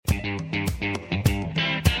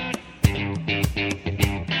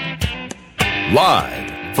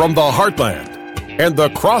Live from the heartland and the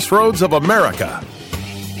crossroads of America,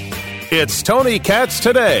 it's Tony Katz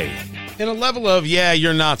Today. In a level of, yeah,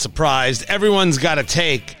 you're not surprised, everyone's got a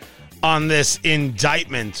take on this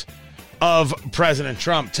indictment of President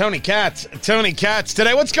Trump. Tony Katz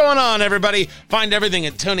Today. What's going on, everybody? Find everything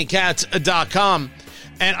at TonyKatz.com.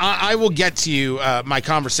 And I will get to you my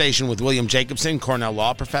conversation with William Jacobson, Cornell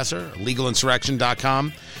law professor,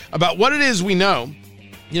 legalinsurrection.com, about what it is we know.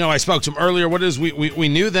 You know, I spoke to him earlier. What it is we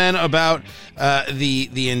knew then about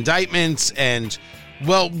the indictments and,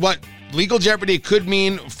 well, what legal jeopardy could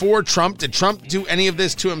mean for Trump. Did Trump do any of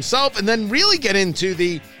this to himself? And then really get into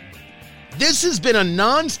this has been a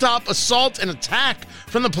nonstop assault and attack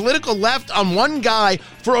from the political left on one guy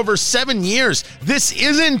for over 7 years. This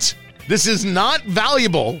is not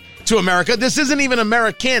valuable to America. This isn't even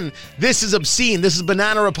American. This is obscene. This is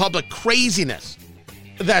Banana Republic craziness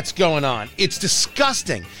that's going on. It's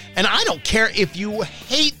disgusting. And I don't care if you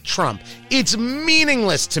hate Trump. It's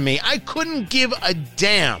meaningless to me. I couldn't give a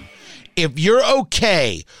damn if you're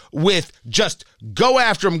okay with just go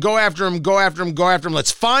after him.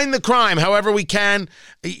 Let's find the crime however we can.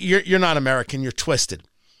 You're not American. You're twisted.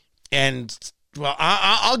 And, well,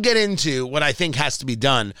 I'll get into what I think has to be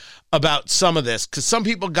done about some of this, because some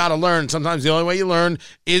people got to learn. Sometimes the only way you learn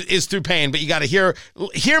is through pain, but you got to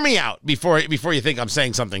hear me out before you think I'm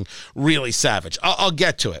saying something really savage. I'll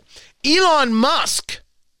get to it. Elon Musk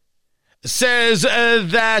says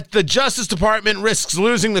that the Justice Department risks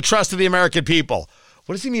losing the trust of the American people.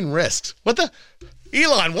 What does he mean risks?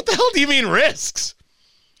 Elon, what the hell do you mean risks?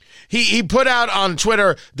 He put out on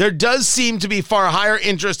Twitter, there does seem to be far higher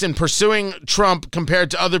interest in pursuing Trump compared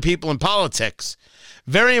to other people in politics.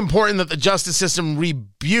 Very important that the justice system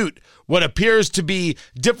rebuke what appears to be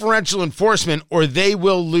differential enforcement, or they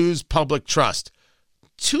will lose public trust.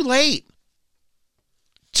 Too late.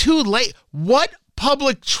 What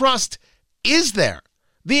public trust is there?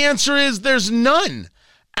 The answer is there's none.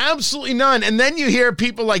 Absolutely none. And then you hear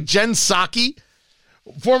people like Jen Psaki,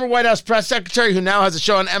 former White House press secretary who now has a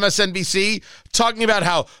show on MSNBC, talking about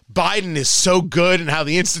how Biden is so good and how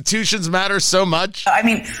the institutions matter so much. I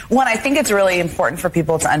mean, one, I think it's really important for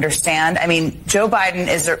people to understand. I mean, Joe Biden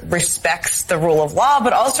respects the rule of law,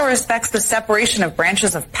 but also respects the separation of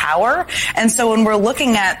branches of power. And so when we're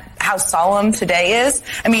looking at how solemn today is,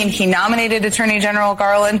 I mean, he nominated Attorney General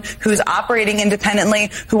Garland, who's operating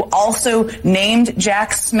independently, who also named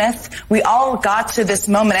Jack Smith. We all got to this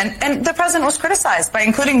moment, and the president was criticized by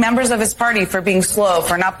including members of his party for being slow,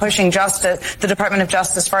 for not pushing the Department of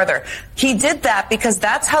Justice further. He did that because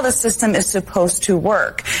that's how the system is supposed to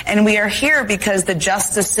work. And we are here because the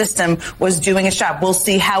justice system was doing its job. We'll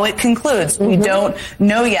see how it concludes. We don't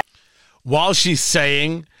know yet. While she's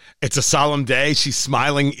saying it's a solemn day, she's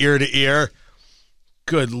smiling ear to ear.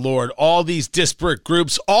 Good Lord. All these disparate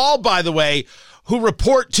groups, all, by the way, who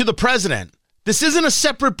report to the president. This isn't a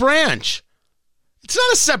separate branch. It's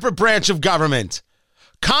not a separate branch of government.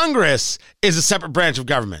 Congress is a separate branch of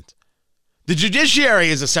government. The judiciary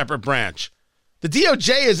is a separate branch. The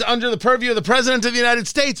DOJ is under the purview of the President of the United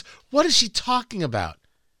States. What is she talking about?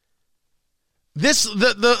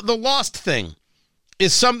 The lost thing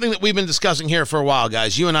is something that we've been discussing here for a while,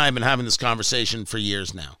 guys. You and I have been having this conversation for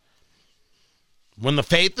years now. When the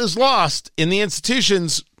faith is lost in the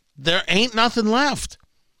institutions, there ain't nothing left.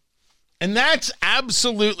 And that's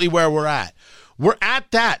absolutely where we're at. We're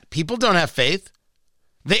at that. People don't have faith.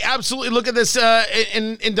 They absolutely look at this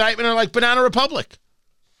indictment and are like Banana Republic.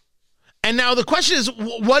 And now the question is,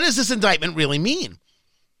 what does this indictment really mean?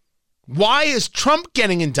 Why is Trump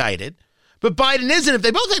getting indicted, but Biden isn't? If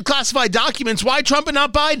they both had classified documents, why Trump and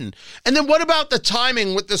not Biden? And then what about the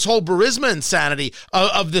timing with this whole Burisma insanity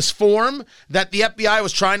of this form that the FBI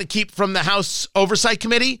was trying to keep from the House Oversight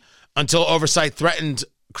Committee until Oversight threatened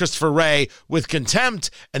Christopher Wray with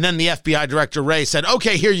contempt, and then the FBI Director Wray said,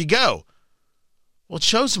 okay, here you go. Well, it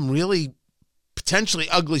shows some really potentially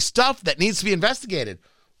ugly stuff that needs to be investigated.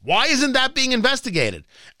 Why isn't that being investigated?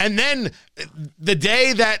 And then the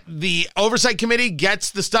day that the Oversight Committee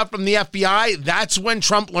gets the stuff from the FBI, that's when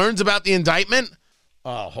Trump learns about the indictment?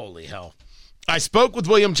 Oh, holy hell. I spoke with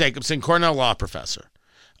William Jacobson, Cornell law professor,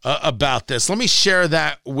 about this. Let me share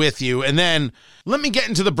that with you, and then let me get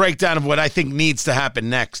into the breakdown of what I think needs to happen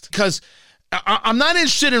next. Because I'm not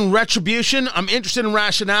interested in retribution. I'm interested in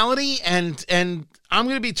rationality, and I'm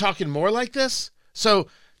going to be talking more like this. So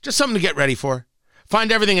just something to get ready for.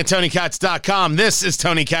 Find everything at TonyKatz.com. This is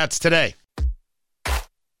Tony Katz Today.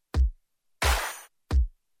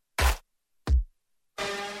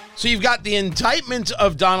 So you've got the indictment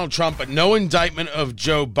of Donald Trump, but no indictment of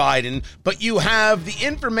Joe Biden. But you have the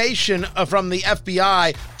information from the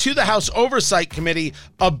FBI to the House Oversight Committee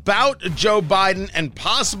about Joe Biden and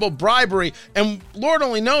possible bribery. And Lord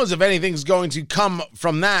only knows if anything's going to come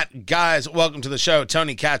from that. Guys, welcome to the show.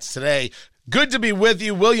 Tony Katz today. Good to be with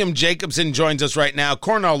you. William Jacobson joins us right now,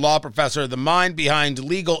 Cornell law professor, the mind behind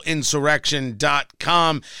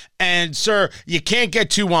legalinsurrection.com. And, sir, you can't get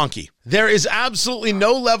too wonky. There is absolutely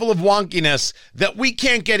no level of wonkiness that we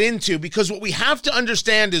can't get into, because what we have to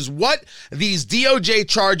understand is what these DOJ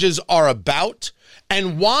charges are about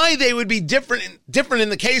and why they would be different in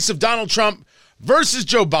the case of Donald Trump versus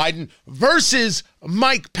Joe Biden versus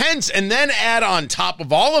Mike Pence. And then add on top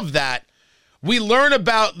of all of that, we learn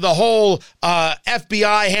about the whole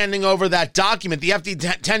FBI handing over that document, the FD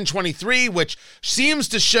 1023, which seems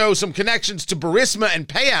to show some connections to Burisma and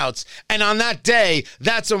payouts. And on that day,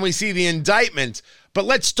 that's when we see the indictment. But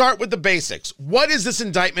let's start with the basics. What is this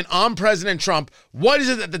indictment on President Trump? What is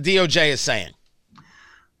it that the DOJ is saying?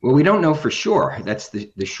 Well, we don't know for sure. That's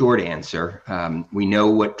the short answer. We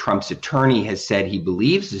know what Trump's attorney has said he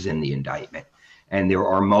believes is in the indictment. And there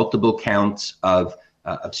are multiple counts of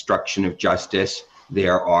obstruction of justice.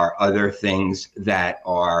 There are other things that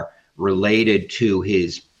are related to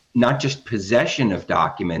his not just possession of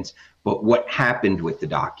documents, but what happened with the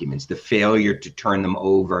documents, the failure to turn them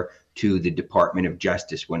over to the Department of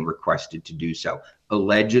Justice when requested to do so.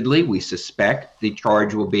 Allegedly, we suspect the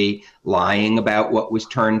charge will be lying about what was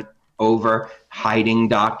turned over, hiding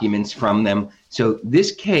documents from them. So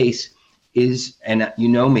this case is, and you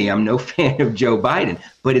know me, I'm no fan of Joe Biden,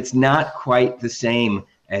 but it's not quite the same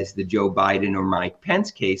as the Joe Biden or Mike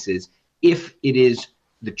Pence cases if it is,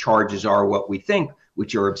 the charges are what we think,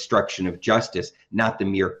 which are obstruction of justice, not the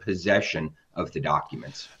mere possession of the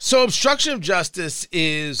documents. So obstruction of justice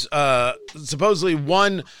is supposedly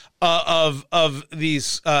one of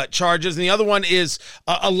these charges, and the other one is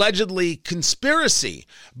allegedly conspiracy.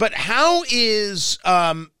 But how is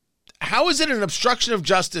it an obstruction of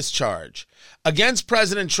justice charge against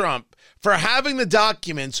President Trump for having the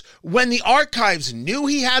documents when the archives knew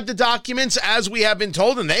he had the documents, as we have been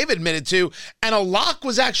told, and they've admitted to, and a lock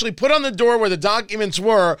was actually put on the door where the documents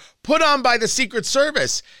were, put on by the Secret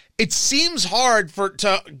Service? It seems hard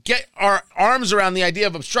to get our arms around the idea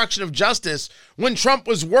of obstruction of justice when Trump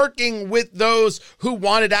was working with those who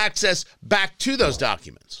wanted access back to those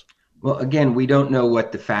documents. Well, again, we don't know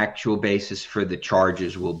what the factual basis for the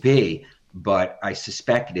charges will be, but I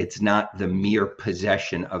suspect it's not the mere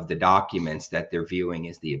possession of the documents that they're viewing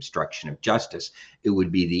as the obstruction of justice. It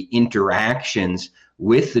would be the interactions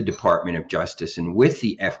with the Department of Justice and with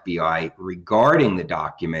the FBI regarding the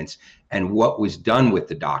documents and what was done with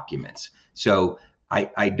the documents. So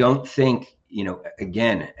I don't think,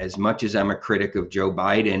 again, as much as I'm a critic of Joe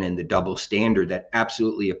Biden and the double standard that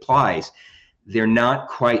absolutely applies, they're not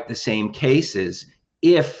quite the same cases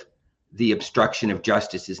if the obstruction of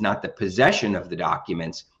justice is not the possession of the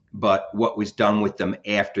documents, but what was done with them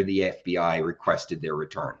after the FBI requested their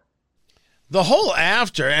return. The whole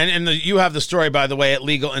after, you have the story, by the way, at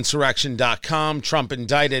legalinsurrection.com, Trump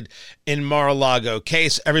indicted in Mar-a-Lago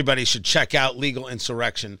case. Everybody should check out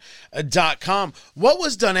legalinsurrection.com. What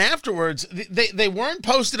was done afterwards, they weren't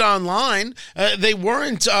posted online. They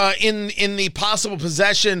weren't in the possible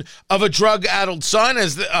possession of a drug-addled son,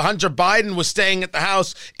 as Hunter Biden was staying at the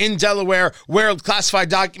house in Delaware where classified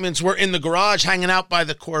documents were in the garage hanging out by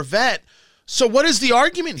the Corvette. So what is the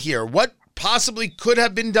argument here? What possibly could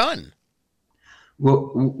have been done?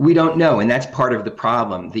 Well, we don't know, and that's part of the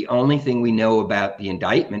problem. The only thing we know about the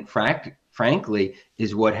indictment, frankly,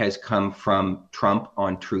 is what has come from Trump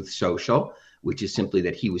on Truth Social, which is simply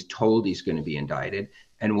that he was told he's going to be indicted,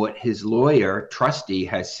 and what his lawyer, Trusty,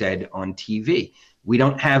 has said on TV. We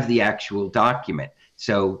don't have the actual document,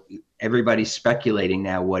 so everybody's speculating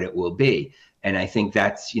now what it will be, and I think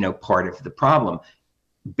that's, part of the problem.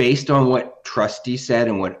 Based on what Trusty said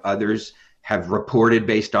and what others have reported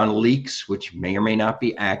based on leaks, which may or may not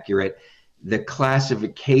be accurate, the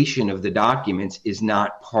classification of the documents is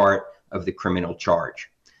not part of the criminal charge.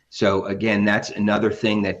 So again, that's another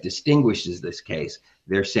thing that distinguishes this case.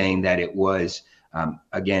 They're saying that it was,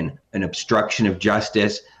 again, an obstruction of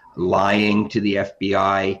justice, lying to the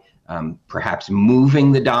FBI, perhaps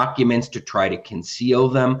moving the documents to try to conceal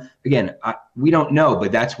them. Again, we don't know,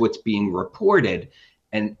 but that's what's being reported.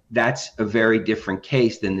 And that's a very different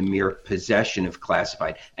case than the mere possession of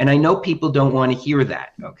classified. And I know people don't want to hear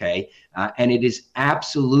that, okay? And it is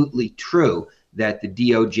absolutely true that the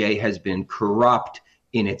DOJ has been corrupt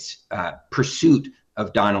in its pursuit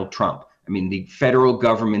of Donald Trump. I I mean, the federal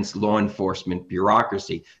government's law enforcement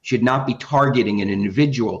bureaucracy should not be targeting an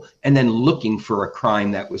individual and then looking for a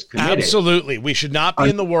crime that was committed. Absolutely. We should not be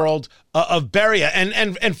in the world of Beria.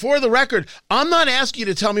 And for the record, I'm not asking you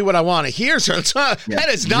to tell me what I want to hear, sir. That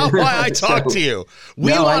is not why I talk to you.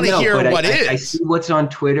 We want to hear what is. I see what's on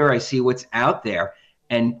Twitter. I see what's out there.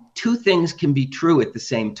 And two things can be true at the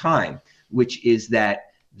same time, which is that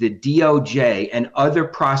the DOJ and other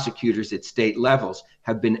prosecutors at state levels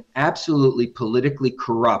have been absolutely politically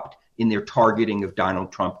corrupt in their targeting of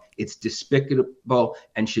Donald Trump. It's despicable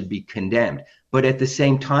and should be condemned. But at the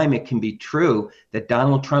same time, it can be true that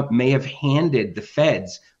Donald Trump may have handed the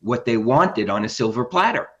feds what they wanted on a silver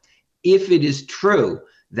platter. If it is true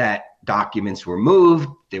that documents were moved,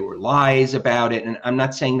 there were lies about it, and I'm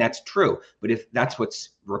not saying that's true, but if that's what's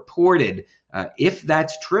reported, if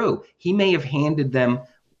that's true, he may have handed them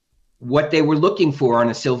what they were looking for on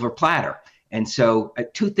a silver platter. And so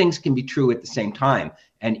two things can be true at the same time.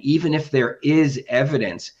 And even if there is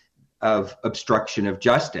evidence of obstruction of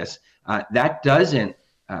justice, that doesn't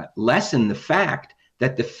lessen the fact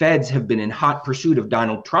that the feds have been in hot pursuit of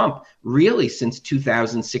Donald Trump really since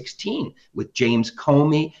 2016, with James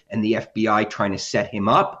Comey and the FBI trying to set him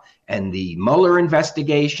up, and the Mueller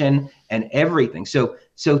investigation and everything. So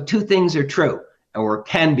two things are true, or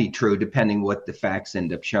can be true, depending what the facts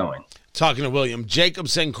end up showing. Talking to William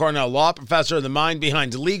Jacobson, Cornell Law Professor, the mind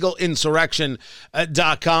behind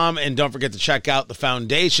legalinsurrection.com. And don't forget to check out the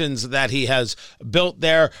foundations that he has built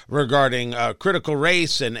there regarding critical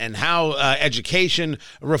race and how education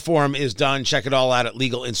reform is done. Check it all out at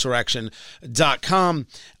legalinsurrection.com.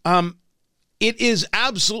 It is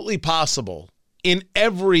absolutely possible in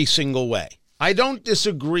every single way. I don't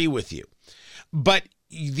disagree with you, but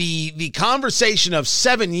the conversation of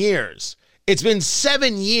 7 years, it's been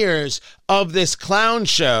 7 years of this clown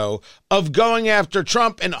show of going after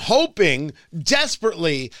Trump and hoping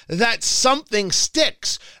desperately that something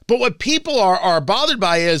sticks. But what people are bothered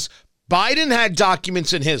by is Biden had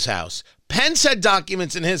documents in his house. Pence had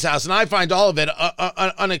documents in his house, and I find all of it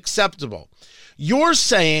unacceptable. You're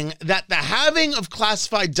saying that the having of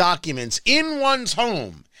classified documents in one's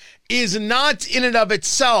home is not in and of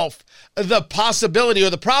itself the possibility or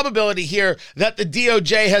the probability here that the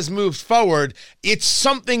DOJ has moved forward. It's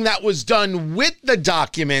something that was done with the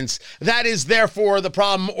documents that is therefore the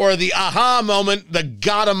problem, or the aha moment, the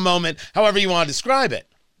got 'em moment, however you want to describe it.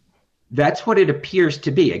 That's what it appears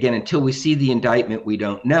to be. Again, until we see the indictment, we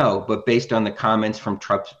don't know. But based on the comments from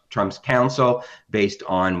Trump's counsel, based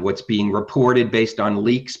on what's being reported, based on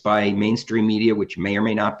leaks by mainstream media, which may or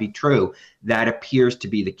may not be true, that appears to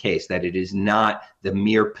be the case, that it is not the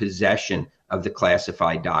mere possession of the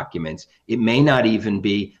classified documents. It may not even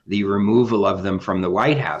be the removal of them from the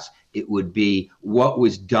White House. It would be what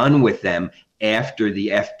was done with them after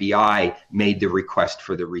the FBI made the request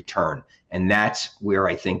for the return. And that's where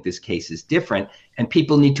I think this case is different. And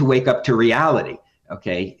people need to wake up to reality,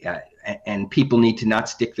 okay? And people need to not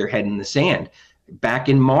stick their head in the sand. Back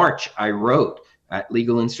in March, I wrote at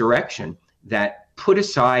Legal Insurrection that put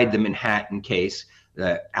aside the Manhattan case,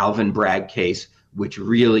 the Alvin Bragg case, which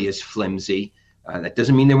really is flimsy. That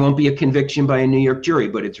doesn't mean there won't be a conviction by a New York jury,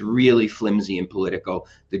 but it's really flimsy and political.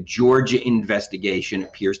 The Georgia investigation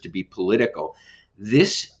appears to be political.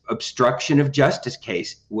 This obstruction of justice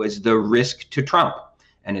case was the risk to Trump,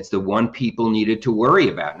 and it's the one people needed to worry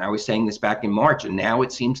about. And I was saying this back in March, and now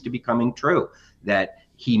it seems to be coming true, that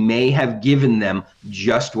he may have given them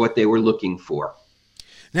just what they were looking for.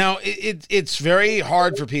 Now, it's very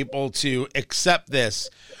hard for people to accept this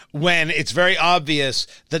when it's very obvious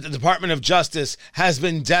that the Department of Justice has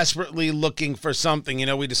been desperately looking for something. You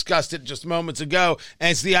know, we discussed it just moments ago,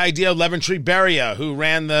 and it's the idea of Leventry Beria, who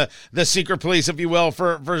ran the secret police, if you will,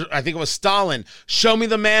 for I think it was Stalin. Show me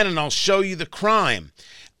the man and I'll show you the crime.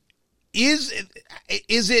 Is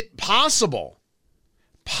it possible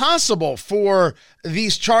for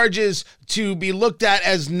these charges to be looked at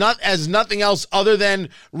as nothing else other than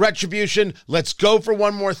retribution? Let's go for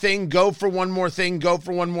one more thing, go for one more thing, go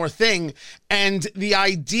for one more thing. And the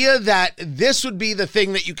idea that this would be the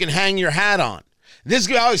thing that you can hang your hat on. This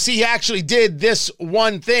guy, see, he actually did this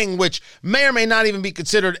one thing, which may or may not even be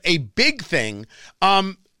considered a big thing.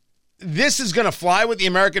 This is going to fly with the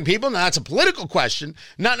American people. Now, that's a political question,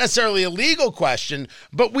 not necessarily a legal question,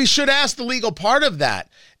 but we should ask the legal part of that.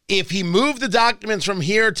 If he moved the documents from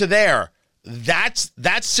here to there, that's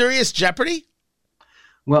serious jeopardy?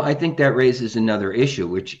 Well, I think that raises another issue,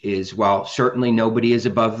 which is, while certainly nobody is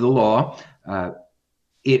above the law,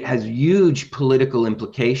 it has huge political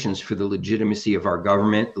implications for the legitimacy of our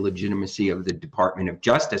government, the legitimacy of the Department of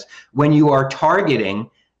Justice, when you are targeting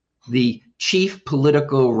the chief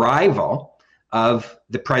political rival of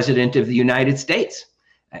the president of the United States.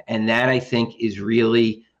 And that, I think, is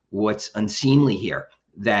really what's unseemly here,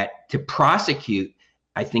 that to prosecute,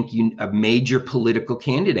 I think, a major political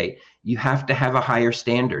candidate, you have to have a higher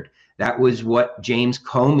standard. That was what James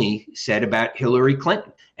Comey said about Hillary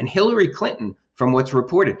Clinton. And Hillary Clinton, from what's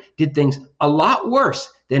reported, did things a lot worse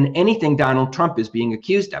than anything Donald Trump is being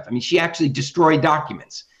accused of. I mean, she actually destroyed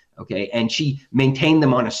documents, okay? And she maintained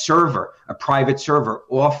them on a server, a private server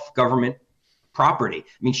off government property.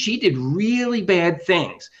 I mean, she did really bad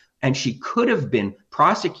things, and she could have been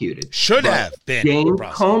prosecuted. Should have been. James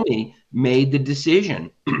Comey made the decision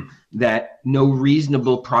that no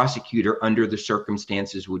reasonable prosecutor under the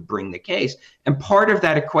circumstances would bring the case. And part of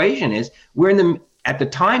that equation is at the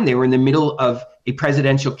time, they were in the middle of a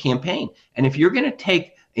presidential campaign. And if you're going to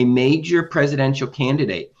take a major presidential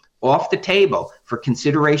candidate off the table for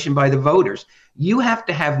consideration by the voters, you have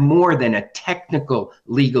to have more than a technical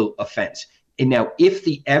legal offense. And now, if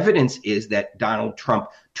the evidence is that Donald Trump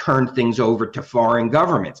turned things over to foreign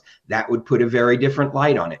governments, that would put a very different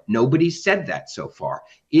light on it. Nobody's said that so far.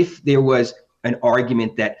 If there was an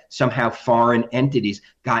argument that somehow foreign entities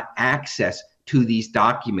got access to these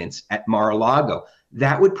documents at Mar-a-Lago,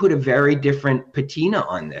 that would put a very different patina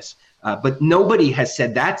on this. But nobody has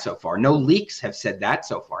said that so far. No leaks have said that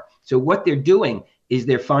so far. So what they're doing is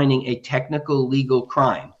they're finding a technical legal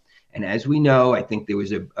crime. And as we know, I think there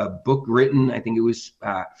was a book written, I think it was,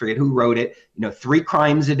 I forget who wrote it, 3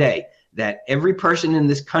 crimes a day, that every person in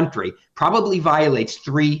this country probably violates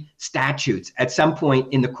 3 statutes at some point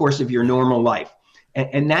in the course of your normal life.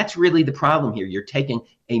 And that's really the problem here. You're taking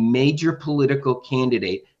a major political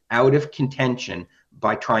candidate out of contention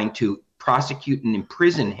by trying to prosecute and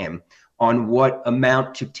imprison him on what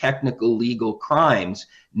amount to technical legal crimes,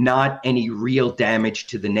 not any real damage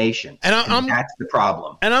to the nation. And that's the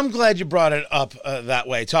problem. And I'm glad you brought it up that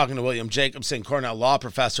way, talking to William Jacobson, Cornell law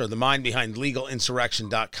professor, the mind behind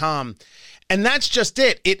legalinsurrection.com. And that's just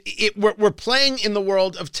it. We're playing in the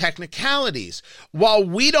world of technicalities. While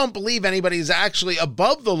we don't believe anybody is actually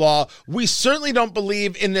above the law, we certainly don't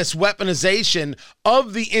believe in this weaponization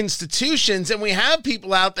of the institutions. And we have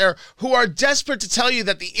people out there who are desperate to tell you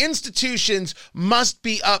that the institutions must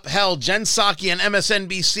be upheld. Jen Psaki and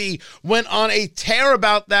MSNBC went on a tear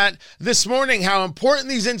about that this morning, how important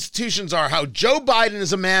these institutions are, how Joe Biden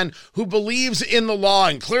is a man who believes in the law,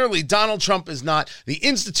 and clearly Donald Trump is not. The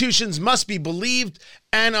institutions must be believed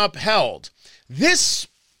and upheld. This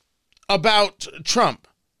about Trump,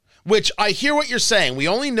 which I hear what you're saying. We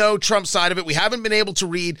only know Trump's side of it. We haven't been able to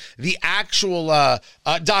read the actual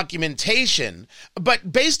documentation.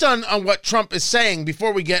 But based on what Trump is saying,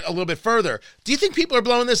 before we get a little bit further, do you think people are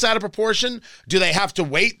blowing this out of proportion? Do they have to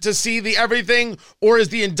wait to see the everything? Or is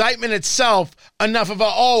the indictment itself enough of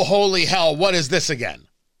a, oh, holy hell, what is this again?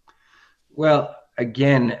 Well,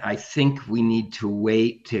 again, I think we need to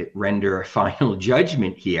wait to render a final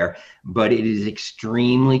judgment here, but it is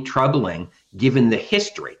extremely troubling given the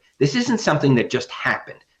history. This isn't something that just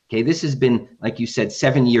happened. Okay, this has been, like you said,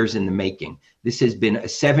 7 years in the making. This has been a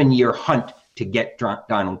 7-year hunt to get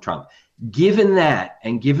Donald Trump. Given that,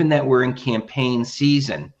 and given that we're in campaign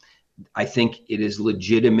season, I think it is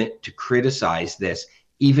legitimate to criticize this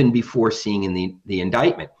even before seeing in the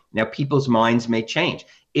indictment. Now, people's minds may change.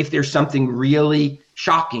 If there's something really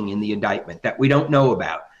shocking in the indictment that we don't know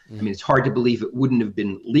about, I mean, it's hard to believe it wouldn't have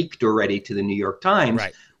been leaked already to the New York Times.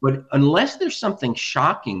 Right. But unless there's something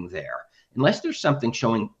shocking there, unless there's something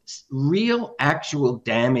showing real actual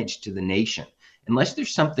damage to the nation, unless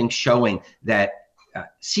there's something showing that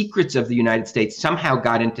secrets of the United States somehow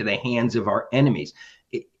got into the hands of our enemies,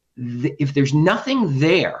 if there's nothing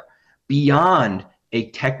there beyond a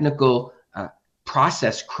technical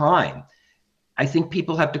process crime, I think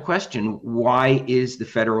people have to question, why is the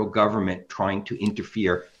federal government trying to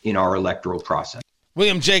interfere in our electoral process?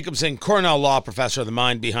 William Jacobson, Cornell law professor, the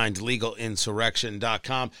mind behind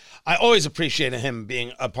legalinsurrection.com. I always appreciate him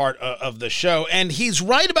being a part of the show. And he's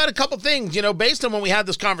right about a couple things, based on when we had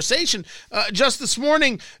this conversation just this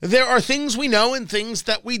morning. There are things we know and things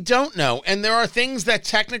that we don't know. And there are things that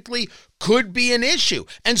technically could be an issue.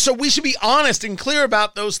 And so we should be honest and clear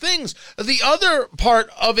about those things. The other part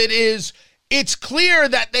of it is, it's clear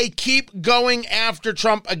that they keep going after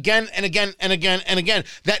Trump again and again and again and again.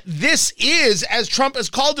 That this is, as Trump has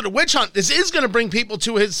called it, a witch hunt. This is going to bring people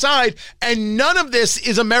to his side, and none of this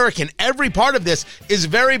is American. Every part of this is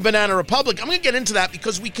very Banana Republic. I'm going to get into that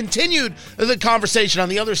because we continued the conversation on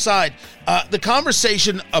the other side. The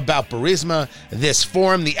conversation about Burisma, this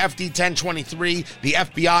form, the FD 1023, the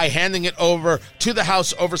FBI handing it over to the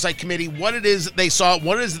House Oversight Committee, what it is they saw,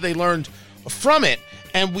 what it is that they learned. from it.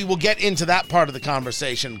 And we will get into that part of the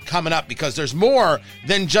conversation coming up, because there's more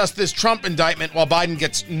than just this Trump indictment while Biden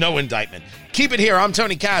gets no indictment. Keep it here. I'm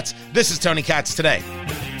Tony Katz. This is Tony Katz Today.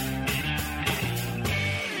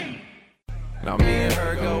 Now me and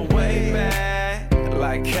her go way back,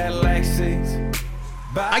 like Cadillac 6.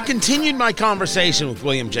 I continued my conversation with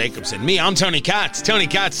William Jacobson. I'm Tony Katz. Tony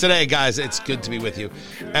Katz Today, guys. It's good to be with you,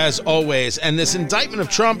 as always. And this indictment of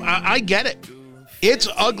Trump, I get it. It's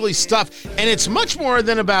ugly stuff, and it's much more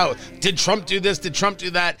than about, did Trump do this, did Trump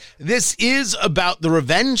do that? This is about the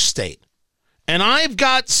revenge state. And I've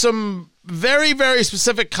got some very, very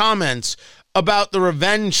specific comments about the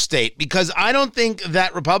revenge state, because I don't think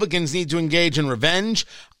that Republicans need to engage in revenge.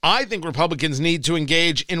 I think Republicans need to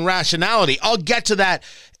engage in rationality. I'll get to that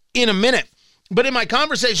in a minute. But in my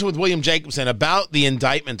conversation with William Jacobson about the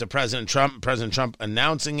indictment of President Trump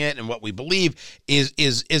announcing it and what we believe is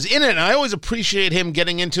in it, and I always appreciate him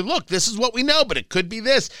getting into, look, this is what we know, but it could be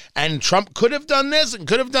this, and Trump could have done this and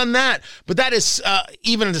could have done that. But that is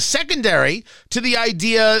even secondary to the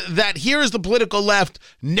idea that here is the political left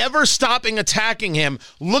never stopping attacking him,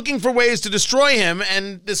 looking for ways to destroy him,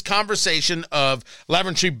 and this conversation of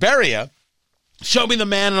Laventry Beria, show me the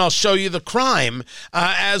man and I'll show you the crime,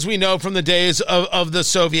 as we know from the days of the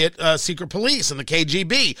Soviet secret police and the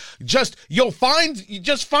KGB. You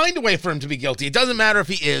just find a way for him to be guilty. It doesn't matter if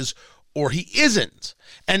he is or he isn't.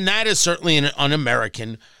 And that is certainly an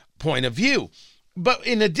un-American point of view. But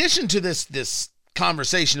in addition to this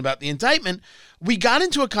conversation about the indictment, we got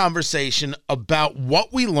into a conversation about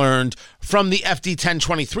what we learned from the FD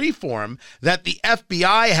 1023 forum that the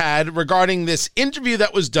FBI had regarding this interview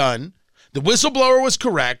that was done. The whistleblower was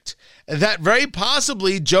correct that very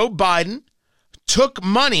possibly Joe Biden took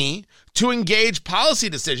money to engage policy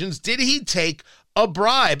decisions. Did he take a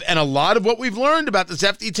bribe? And a lot of what we've learned about this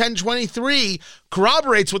FD 1023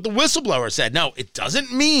 corroborates what the whistleblower said. Now, it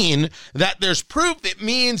doesn't mean that there's proof. It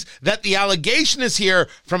means that the allegation is here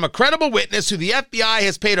from a credible witness who the FBI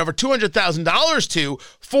has paid over $200,000 to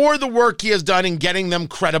for the work he has done in getting them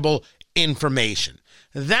credible information.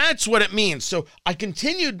 That's what it means. So I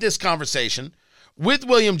continued this conversation with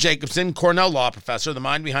William Jacobson, Cornell law professor, the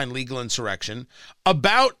mind behind legal insurrection,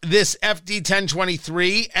 about this FD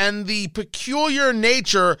 1023 and the peculiar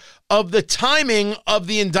nature of the timing of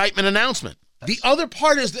the indictment announcement. The other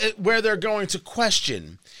part is where they're going to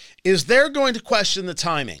question the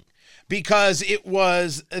timing. Because it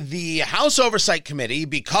was the House Oversight Committee,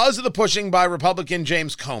 because of the pushing by Republican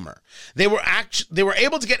James Comer, they were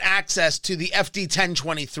able to get access to the FD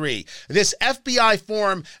 1023, this FBI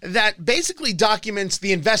form that basically documents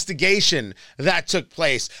the investigation that took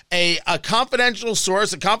place. A confidential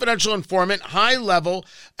source, a confidential informant, high level,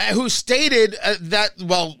 who stated that,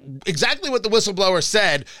 well, exactly what the whistleblower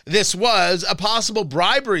said. This was a possible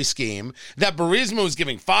bribery scheme that Burisma was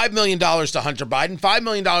giving $5 million to Hunter Biden, $5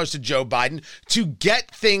 million to Joe Biden to get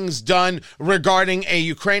things done regarding a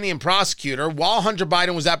Ukrainian prosecutor while Hunter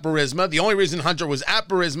Biden was at Burisma. The only reason Hunter was at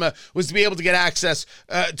Burisma was to be able to get access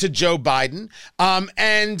to Joe Biden.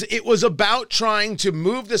 And it was about trying to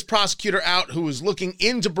move this prosecutor out who was looking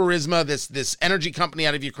into Burisma, this energy company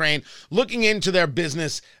out of Ukraine, looking into their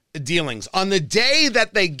business dealings. On the day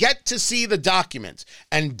that they get to see the documents,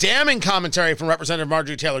 and damning commentary from Representative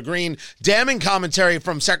Marjorie Taylor Greene, damning commentary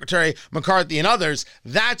from Secretary McCarthy and others,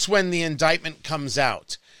 that's when the indictment comes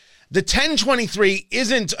out. The 1023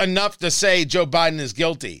 isn't enough to say Joe Biden is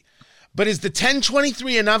guilty. But is the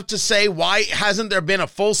 1023 enough to say why hasn't there been a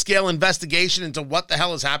full-scale investigation into what the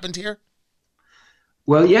hell has happened here?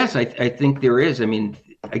 Well, yes, I think there is. I mean,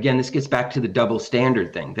 again, this gets back to the double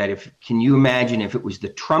standard thing, that can you imagine if it was the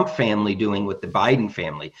Trump family doing what the Biden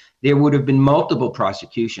family, there would have been multiple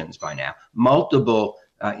prosecutions by now, multiple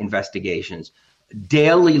investigations,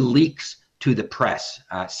 daily leaks to the press,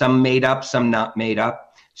 some made up, some not made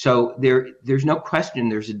up. So there's no question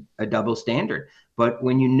there's a double standard. But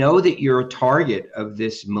when you know that you're a target of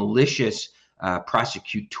this malicious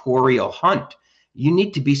prosecutorial hunt, you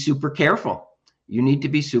need to be super careful. You need to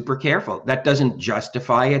be super careful. That doesn't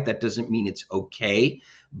justify it. That doesn't mean it's okay.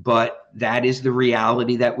 But that is the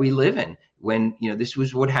reality that we live in. When, this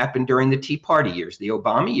was what happened during the Tea Party years, the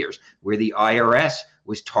Obama years, where the IRS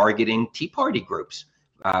was targeting Tea Party groups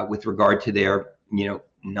with regard to their,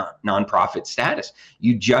 nonprofit status.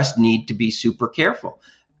 You just need to be super careful.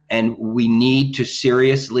 And we need to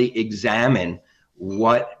seriously examine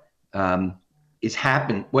what has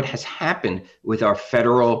happened with our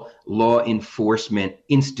federal law enforcement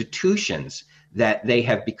institutions that they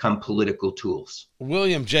have become political tools.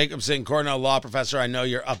 William Jacobson, Cornell law professor. I know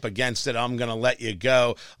you're up against it. I'm going to let you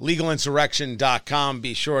go. Legalinsurrection.com.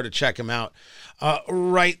 Be sure to check him out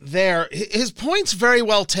right there. His point's very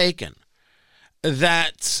well taken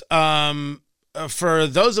that for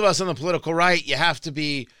those of us on the political right, you have to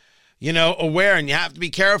be, aware and you have to be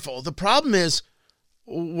careful. The problem is,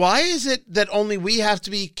 why is it that only we have to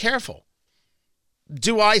be careful?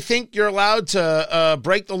 Do I think you're allowed to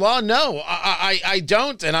break the law? No, I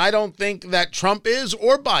don't. And I don't think that Trump is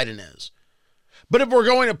or Biden is. But if we're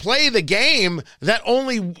going to play the game that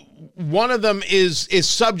only one of them is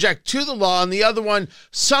subject to the law and the other one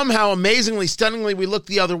somehow, amazingly, stunningly, we look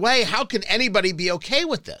the other way, how can anybody be okay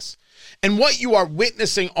with this? And what you are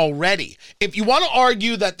witnessing already, if you want to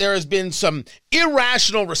argue that there has been some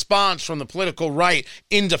irrational response from the political right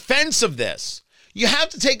in defense of this, you have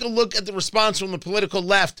to take a look at the response from the political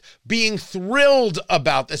left being thrilled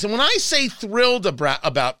about this. And when I say thrilled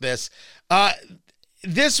about this, I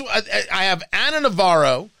have Ana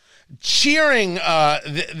Navarro cheering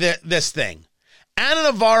this thing. Ana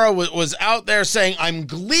Navarro was out there saying, I'm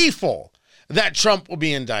gleeful that Trump will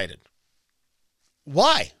be indicted.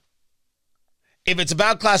 Why? If it's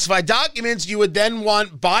about classified documents, you would then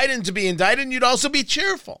want Biden to be indicted and you'd also be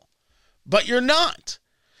cheerful. But you're not.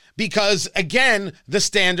 Because, again, the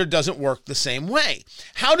standard doesn't work the same way.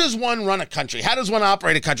 How does one run a country? How does one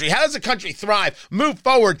operate a country? How does a country thrive, move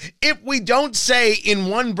forward, if we don't say in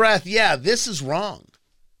one breath, yeah, this is wrong?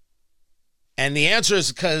 And the answer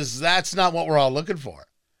is because that's not what we're all looking for.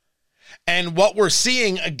 And what we're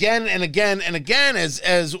seeing again and again and again,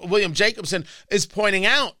 as William Jacobson is pointing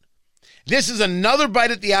out, this is another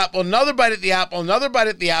bite at the apple, another bite at the apple, another bite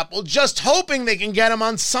at the apple, just hoping they can get him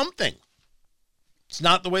on something. It's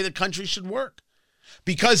not the way the country should work.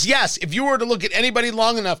 Because, yes, if you were to look at anybody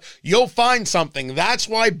long enough, you'll find something. That's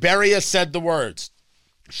why Beria said the words,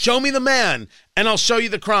 show me the man and I'll show you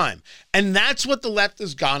the crime. And that's what the left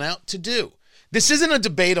has gone out to do. This isn't a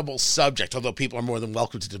debatable subject, although people are more than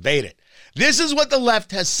welcome to debate it. This is what the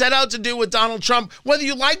left has set out to do with Donald Trump. Whether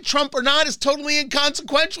you like Trump or not is totally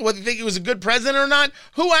inconsequential. Whether you think he was a good president or not,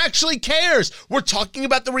 who actually cares? We're talking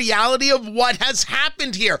about the reality of what has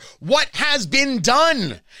happened here, what has been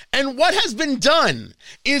done. And what has been done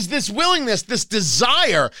is this willingness, this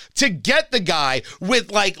desire to get the guy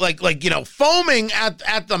with foaming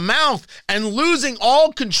at the mouth and losing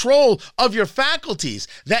all control of your faculties,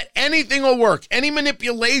 that anything will work, any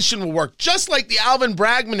manipulation will work, just like the Alvin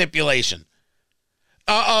Bragg manipulation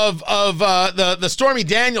of the Stormy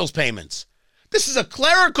Daniels payments. This is a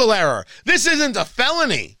clerical error. This isn't a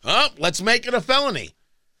felony. Let's make it a felony.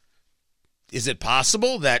 Is it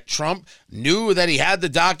possible that Trump knew that he had the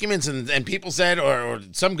documents and people said, or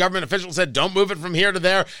some government official said, don't move it from here to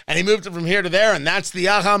there, and he moved it from here to there, and that's the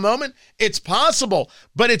aha moment? It's possible,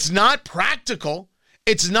 but it's not practical.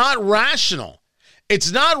 It's not rational.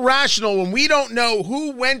 It's not rational when we don't know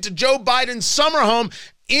who went to Joe Biden's summer home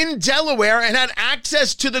in Delaware and had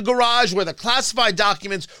access to the garage where the classified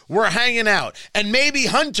documents were hanging out. And maybe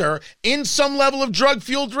Hunter, in some level of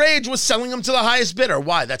drug-fueled rage, was selling them to the highest bidder.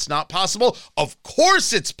 Why? That's not possible. Of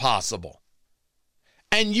course it's possible.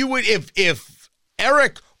 And you would, if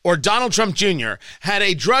Eric or Donald Trump Jr. had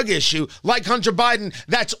a drug issue like Hunter Biden,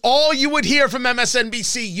 that's all you would hear from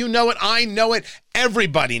MSNBC. You know it. I know it.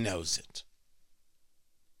 Everybody knows it.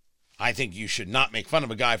 I think you should not make fun of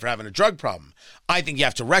a guy for having a drug problem. I think you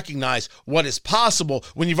have to recognize what is possible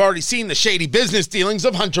when you've already seen the shady business dealings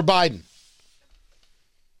of Hunter Biden.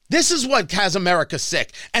 This is what has America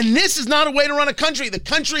sick. And this is not a way to run a country. The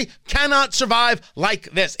country cannot survive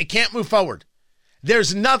like this. It can't move forward.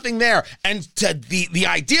 There's nothing there. And to the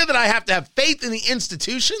idea that I have to have faith in the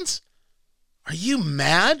institutions? Are you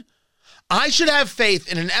mad? I should have faith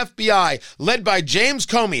in an FBI led by James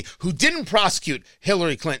Comey, who didn't prosecute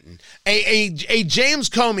Hillary Clinton. A James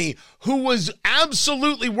Comey who was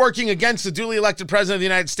absolutely working against the duly elected president of the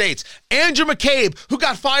United States. Andrew McCabe, who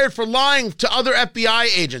got fired for lying to other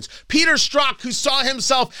FBI agents. Peter Strzok, who saw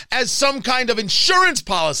himself as some kind of insurance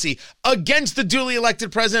policy against the duly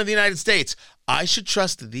elected president of the United States. I should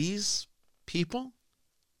trust these people?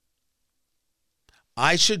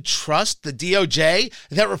 I should trust the DOJ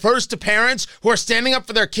that refers to parents who are standing up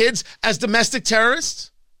for their kids as domestic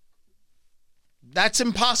terrorists? That's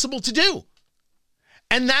impossible to do.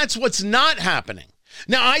 And that's what's not happening.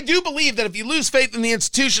 Now, I do believe that if you lose faith in the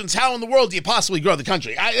institutions, how in the world do you possibly grow the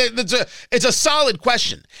country? It's a solid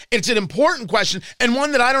question. It's an important question, and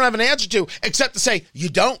one that I don't have an answer to except to say, you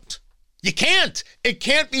don't. You can't. It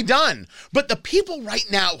can't be done. But the people right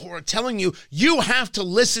now who are telling you you have to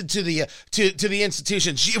listen to the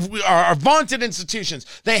institutions, our vaunted institutions,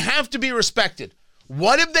 they have to be respected.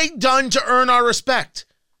 What have they done to earn our respect?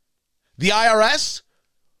 The IRS?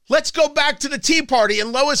 Let's go back to the Tea Party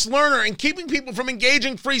and Lois Lerner and keeping people from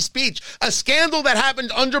engaging free speech, a scandal that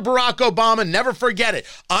happened under Barack Obama. Never forget it.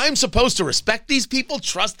 I'm supposed to respect these people,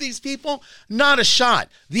 trust these people? Not a shot.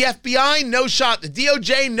 The FBI, no shot. The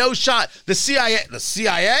DOJ, no shot. The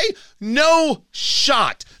CIA, no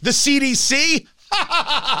shot. The CDC,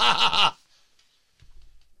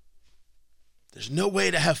 there's no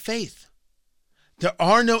way to have faith. There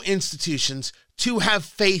are no institutions to have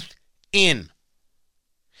faith in.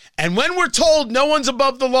 And when we're told no one's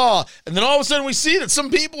above the law, and then all of a sudden we see that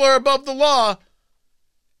some people are above the law,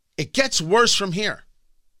 it gets worse from here.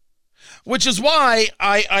 Which is why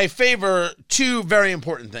I favor two very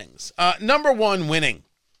important things. Number one, winning.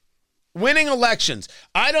 Winning elections.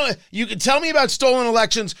 You can tell me about stolen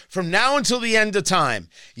elections from now until the end of time.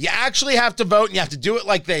 You actually have to vote, and you have to do it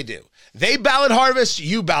like they do. They ballot harvest,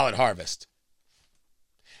 you ballot harvest.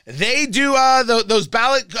 They do those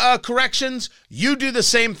ballot corrections. You do the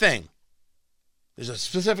same thing. There's a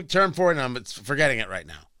specific term for it, and I'm forgetting it right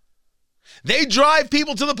now. They drive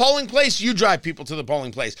people to the polling place. You drive people to the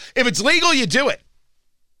polling place. If it's legal, you do it.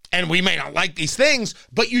 And we may not like these things,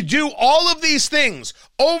 but you do all of these things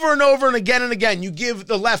over and over and again. You give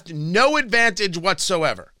the left no advantage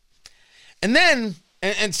whatsoever. And then...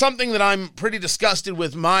 And something that I'm pretty disgusted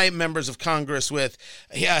with my members of Congress with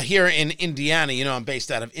here in Indiana. You know, I'm based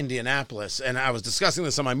out of Indianapolis, and I was discussing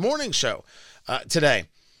this on my morning show today.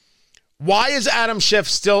 Why is Adam Schiff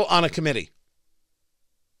still on a committee?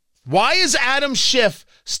 Why is Adam Schiff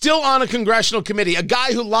still on a congressional committee? A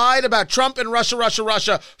guy who lied about Trump and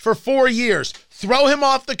Russia for 4 years. Throw him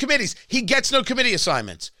off the committees. He gets no committee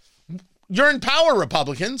assignments. You're in power,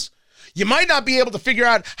 Republicans. You might not be able to figure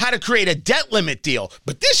out how to create a debt limit deal,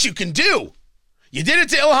 but this you can do. You did it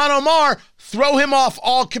to Ilhan Omar, throw him off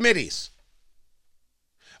all committees.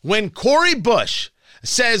 When Cori Bush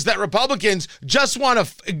says that Republicans just want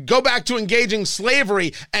to go back to engaging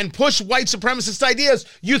slavery and push white supremacist ideas,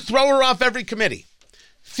 you throw her off every committee.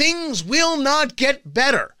 Things will not get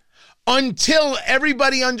better until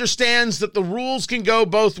everybody understands that the rules can go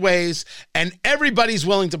both ways and everybody's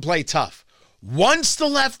willing to play tough. Once the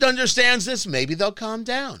left understands this, maybe they'll calm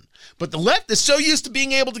down. But the left is so used to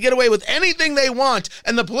being able to get away with anything they want,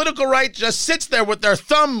 and the political right just sits there with their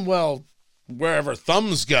thumb, well, wherever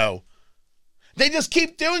thumbs go. They just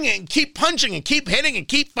keep doing it and keep punching and keep hitting and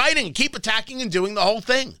keep fighting and keep attacking and doing the whole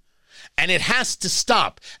thing. And it has to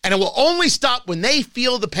stop. And it will only stop when they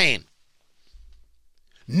feel the pain.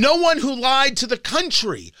 No one who lied to the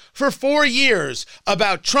country for 4 years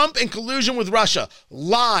about Trump and collusion with Russia,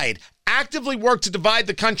 lied, actively worked to divide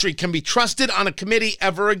the country, can be trusted on a committee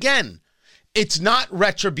ever again. It's not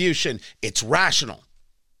retribution. It's rational.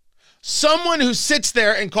 Someone who sits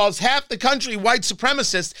there and calls half the country white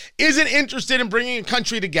supremacists isn't interested in bringing a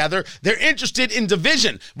country together. They're interested in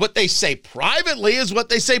division. What they say privately is what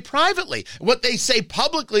they say privately. What they say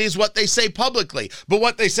publicly is what they say publicly. But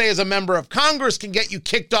what they say as a member of Congress can get you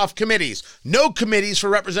kicked off committees. No committees for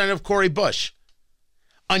Representative Cori Bush.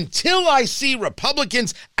 Until I see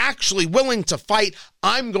Republicans actually willing to fight,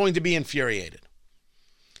 I'm going to be infuriated.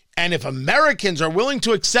 And if Americans are willing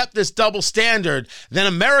to accept this double standard, then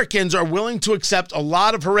Americans are willing to accept a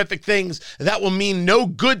lot of horrific things that will mean no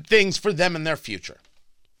good things for them in their future.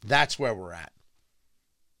 That's where we're at.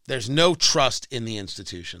 There's no trust in the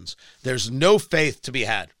institutions. There's no faith to be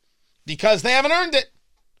had because they haven't earned it.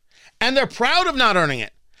 And they're proud of not earning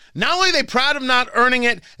it. Not only are they proud of not earning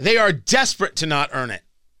it, they are desperate to not earn it.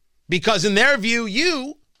 Because in their view,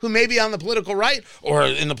 you, who may be on the political right or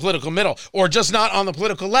in the political middle or just not on the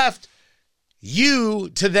political left, you,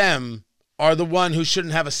 to them, are the one who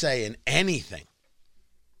shouldn't have a say in anything.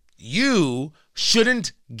 You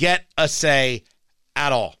shouldn't get a say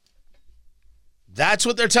at all. That's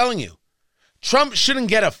what they're telling you. Trump shouldn't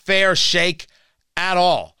get a fair shake at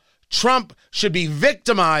all. Trump should be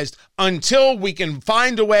victimized until we can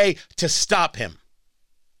find a way to stop him.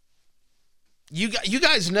 You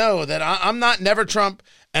guys know that I'm not never Trump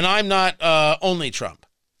and I'm not only Trump.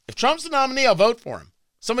 If Trump's the nominee, I'll vote for him.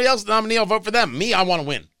 Somebody else the nominee, I'll vote for them. Me, I want to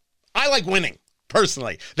win. I like winning,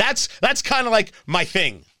 personally. That's kind of like my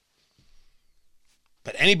thing.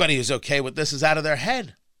 But anybody who's okay with this is out of their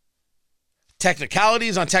head.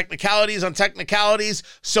 Technicalities on technicalities on technicalities,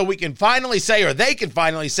 so we can finally say, or they can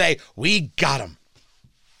finally say, we got them.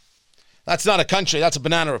 That's not a country. That's a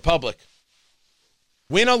banana republic.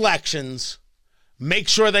 Win elections. Make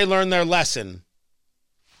sure they learn their lesson.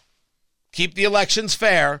 keep the elections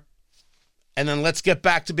fair, and then let's get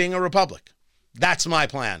back to being a republic. That's my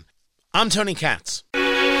plan. I'm Tony Katz.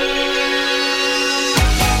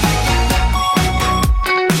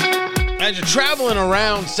 As you're traveling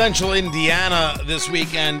around central Indiana this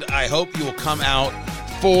weekend, I hope you will come out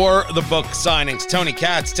for the book signings. Tony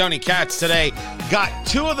Katz today. Got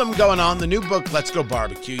two of them going on. The new book, Let's Go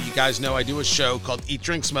Barbecue. You guys know I do a show called Eat,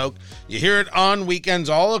 Drink, Smoke. You hear it on weekends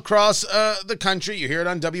all across the country. You hear it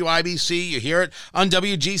on WIBC. You hear it on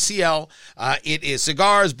WGCL. It is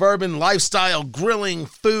cigars, bourbon, lifestyle, grilling,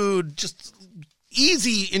 food, just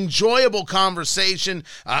easy, enjoyable conversation.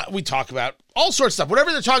 We talk about all sorts of stuff.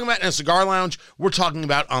 Whatever they're talking about in a cigar lounge, we're talking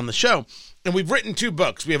about on the show. And we've written two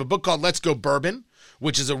books. We have a book called Let's Go Bourbon,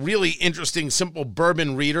 which is a really interesting, simple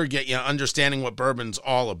bourbon reader, get you understanding what bourbon's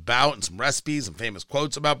all about and some recipes and famous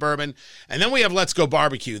quotes about bourbon. And then we have Let's Go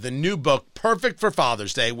Barbecue, the new book, perfect for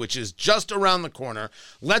Father's Day, which is just around the corner.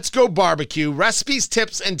 Let's Go Barbecue, recipes,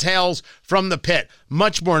 tips, and tales from the pit.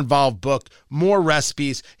 Much more involved book, more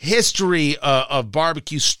recipes, history of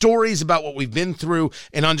barbecue, stories about what we've been through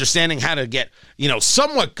and understanding how to get,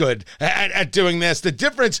 somewhat good at doing this. The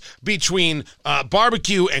difference between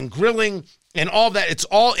barbecue and grilling, and all that, it's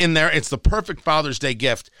all in there. It's the perfect Father's Day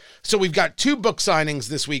gift. So we've got two book signings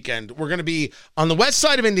this weekend. We're going to be on the west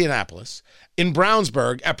side of Indianapolis, in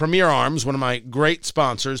Brownsburg, at Premier Arms, one of my great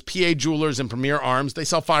sponsors, PA Jewelers and Premier Arms. They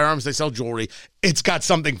sell firearms, they sell jewelry. It's got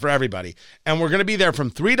something for everybody. And we're going to be there from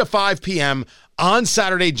 3 to 5 p.m. on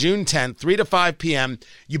Saturday, June 10th, 3 to 5 p.m.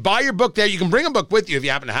 You buy your book there. You can bring a book with you if you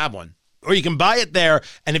happen to have one. Or you can buy it there,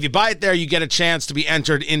 and if you buy it there, you get a chance to be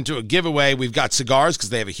entered into a giveaway. We've got cigars,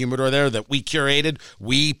 because they have a humidor there that we curated.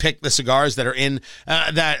 We picked the cigars that are in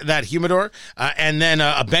that humidor. And then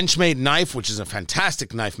a Benchmade knife, which is a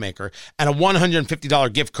fantastic knife maker, and a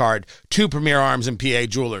 $150 gift card to Premier Arms and PA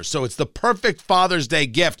Jewelers. So it's the perfect Father's Day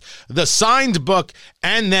gift. The signed book,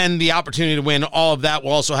 and then the opportunity to win all of that.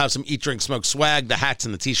 We'll also have some Eat, Drink, Smoke swag. The hats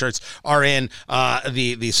and the T-shirts are in.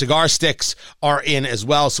 The cigar sticks are in as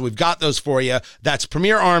well. So we've got those for you. That's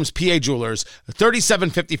Premier Arms, PA Jewelers,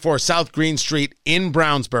 3754 South Green Street in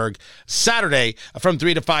Brownsburg, Saturday from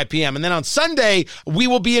 3 to 5 p.m. And then on Sunday, we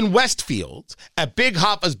will be in Westfield at Big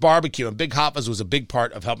Hoffa's Barbecue. And Big Hoffa's was a big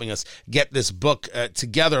part of helping us get this book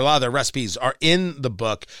together. A lot of their recipes are in the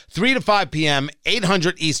book. 3 to 5 p.m.,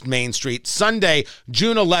 800 East Main Street, Sunday,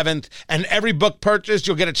 June 11th. And every book purchased,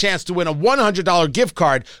 you'll get a chance to win a $100 gift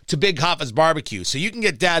card to Big Hoffa's Barbecue. So you can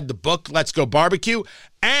get Dad the book, Let's Go Barbecue,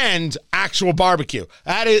 and actual barbecue.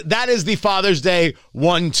 That is the Father's Day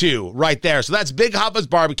 1-2 right there. So that's Big Hoffa's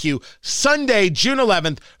Barbecue, Sunday, June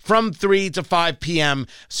 11th from 3 to 5 p.m.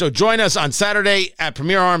 So join us on Saturday at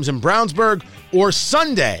Premier Arms in Brownsburg, or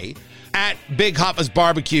Sunday at Big Hoffa's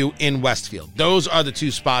Barbecue in Westfield. Those are the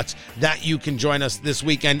two spots that you can join us this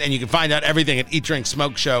weekend, and you can find out everything at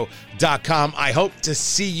eatdrinksmokeshow.com. I hope to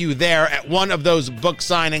see you there at one of those book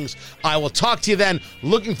signings. I will talk to you then.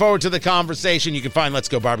 Looking forward to the conversation. You can find Let's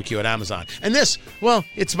Go Barbecue at Amazon. And this, well,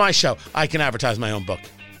 it's my show. I can advertise my own book.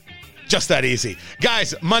 Just that easy.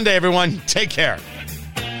 Guys, Monday, everyone. Take care.